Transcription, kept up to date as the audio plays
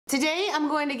Today I'm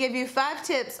going to give you 5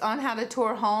 tips on how to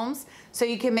tour homes so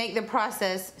you can make the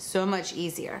process so much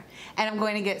easier. And I'm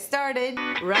going to get started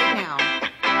right now.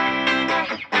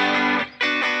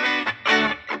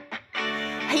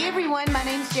 Hey everyone, my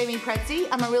name is Jamey Prezzi.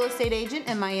 I'm a real estate agent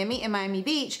in Miami and Miami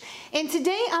Beach. And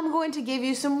today I'm going to give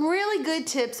you some really good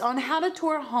tips on how to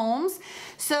tour homes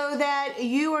so that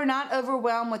you are not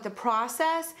overwhelmed with the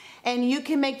process and you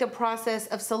can make the process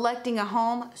of selecting a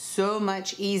home so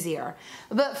much easier.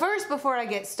 But first, before I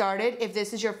get started, if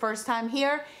this is your first time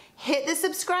here, hit the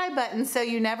subscribe button so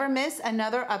you never miss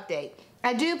another update.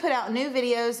 I do put out new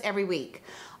videos every week.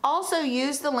 Also,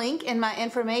 use the link in my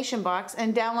information box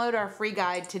and download our free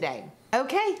guide today.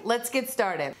 Okay, let's get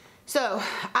started. So,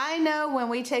 I know when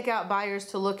we take out buyers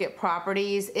to look at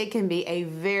properties, it can be a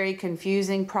very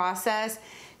confusing process.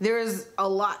 There's a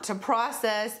lot to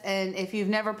process, and if you've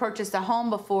never purchased a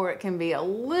home before, it can be a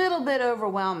little bit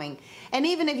overwhelming. And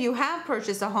even if you have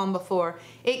purchased a home before,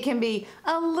 it can be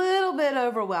a little bit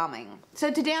overwhelming.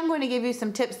 So today I'm going to give you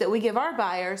some tips that we give our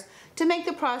buyers to make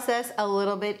the process a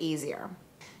little bit easier.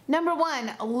 Number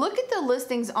 1, look at the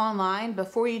listings online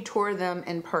before you tour them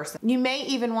in person. You may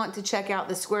even want to check out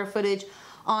the square footage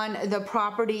on the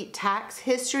property tax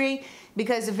history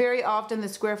because very often the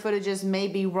square footages may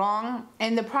be wrong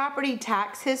and the property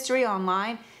tax history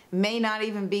online may not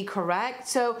even be correct.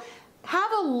 So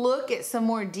have a look at some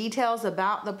more details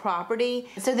about the property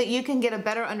so that you can get a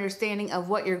better understanding of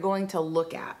what you're going to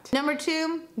look at. Number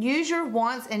 2, use your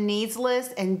wants and needs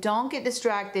list and don't get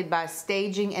distracted by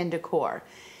staging and decor.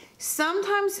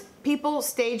 Sometimes people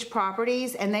stage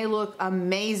properties and they look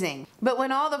amazing, but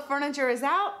when all the furniture is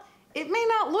out, it may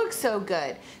not look so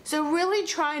good. So really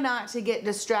try not to get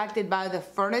distracted by the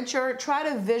furniture. Try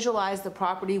to visualize the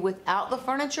property without the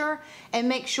furniture and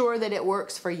make sure that it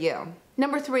works for you.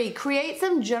 Number 3, create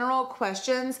some general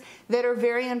questions that are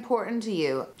very important to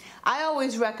you. I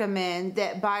always recommend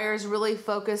that buyers really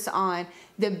focus on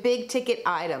the big ticket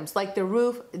items like the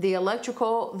roof, the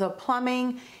electrical, the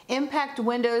plumbing, impact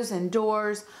windows and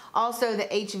doors, also the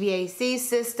HVAC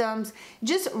systems.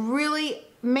 Just really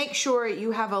make sure you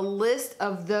have a list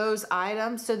of those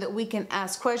items so that we can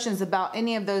ask questions about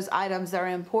any of those items that are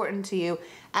important to you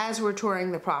as we're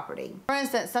touring the property. For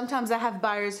instance, sometimes I have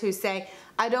buyers who say,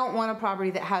 I don't want a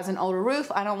property that has an older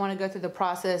roof. I don't want to go through the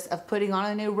process of putting on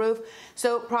a new roof.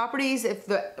 So properties, if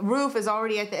the roof is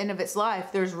already at the end of its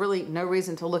life, there's really no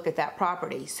reason to look at that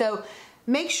property. So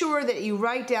make sure that you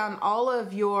write down all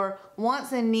of your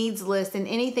wants and needs list and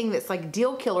anything that's like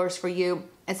deal killers for you,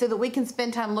 and so that we can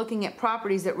spend time looking at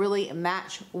properties that really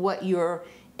match what you're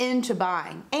into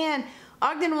buying. And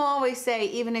Ogden will always say,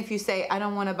 even if you say, I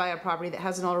don't want to buy a property that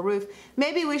has an older roof,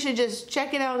 maybe we should just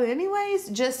check it out anyways,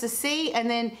 just to see, and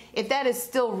then if that is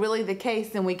still really the case,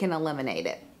 then we can eliminate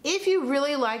it. If you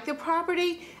really like the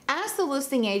property, ask the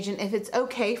listing agent if it's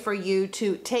okay for you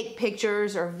to take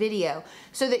pictures or video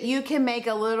so that you can make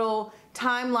a little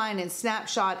timeline and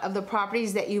snapshot of the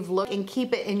properties that you've looked and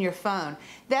keep it in your phone.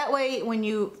 That way, when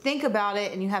you think about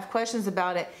it and you have questions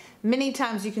about it, many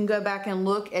times you can go back and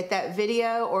look at that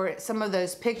video or at some of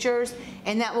those pictures,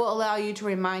 and that will allow you to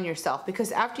remind yourself,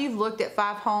 because after you've looked at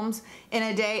 5 homes in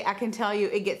a day, I can tell you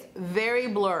it gets very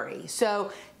blurry.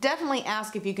 So definitely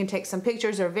ask if you can take some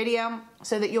pictures or video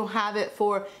so that you'll have it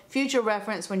for future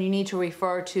reference when you need to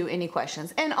refer to any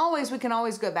questions. And always, we can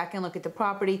always go back and look at the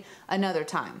property another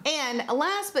time. And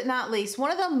last but not least,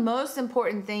 one of the most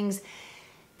important things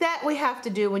that we have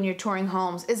to do when you're touring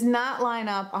homes is not line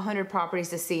up 100 properties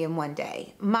to see in one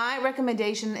day. My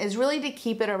recommendation is really to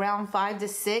keep it around 5 to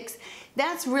 6.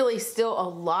 That's really still a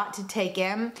lot to take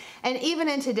in. And even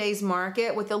in today's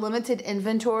market with the limited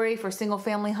inventory for single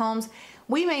family homes,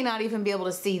 we may not even be able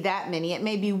to see that many. It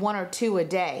may be 1 or 2 a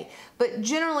day. But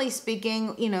generally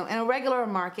speaking, you know, in a regular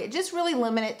market, just really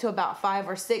limit it to about 5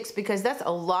 or 6 because that's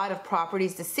a lot of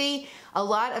properties to see, a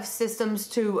lot of systems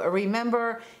to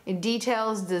remember,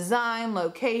 details, design,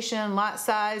 location, lot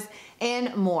size,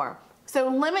 and more. So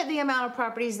limit the amount of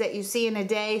properties that you see in a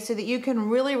day so that you can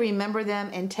really remember them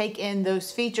and take in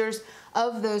those features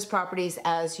of those properties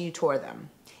as you tour them.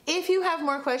 If you have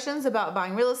more questions about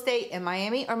buying real estate in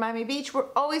Miami or Miami Beach, we're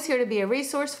always here to be a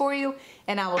resource for you,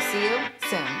 and I will see you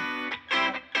soon.